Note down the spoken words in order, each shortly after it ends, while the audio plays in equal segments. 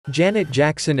Janet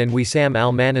Jackson and Wissam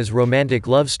Al Mana's romantic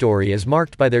love story is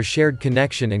marked by their shared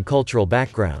connection and cultural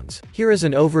backgrounds. Here is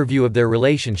an overview of their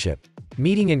relationship.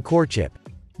 Meeting and courtship.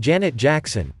 Janet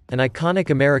Jackson, an iconic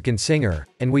American singer,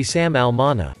 and Wissam Al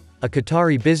Mana, a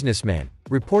Qatari businessman,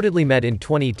 reportedly met in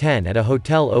 2010 at a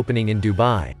hotel opening in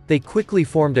Dubai. They quickly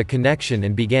formed a connection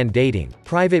and began dating.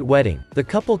 Private wedding. The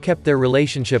couple kept their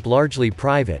relationship largely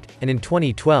private, and in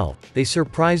 2012, they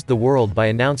surprised the world by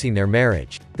announcing their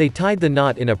marriage. They tied the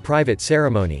knot in a private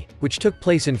ceremony, which took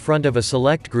place in front of a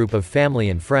select group of family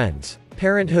and friends.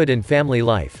 Parenthood and family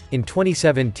life. In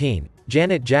 2017,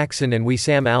 Janet Jackson and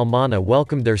Wissam Al Mana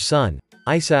welcomed their son,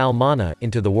 Wissam Al Mana,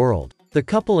 into the world. The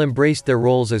couple embraced their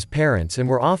roles as parents and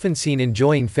were often seen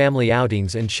enjoying family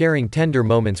outings and sharing tender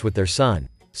moments with their son.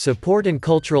 Support and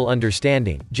cultural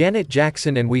understanding. Janet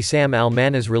Jackson and Wissam Al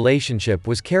Mana's relationship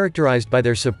was characterized by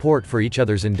their support for each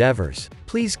other's endeavors.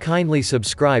 Please kindly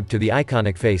subscribe to the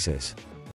Iconic Faces.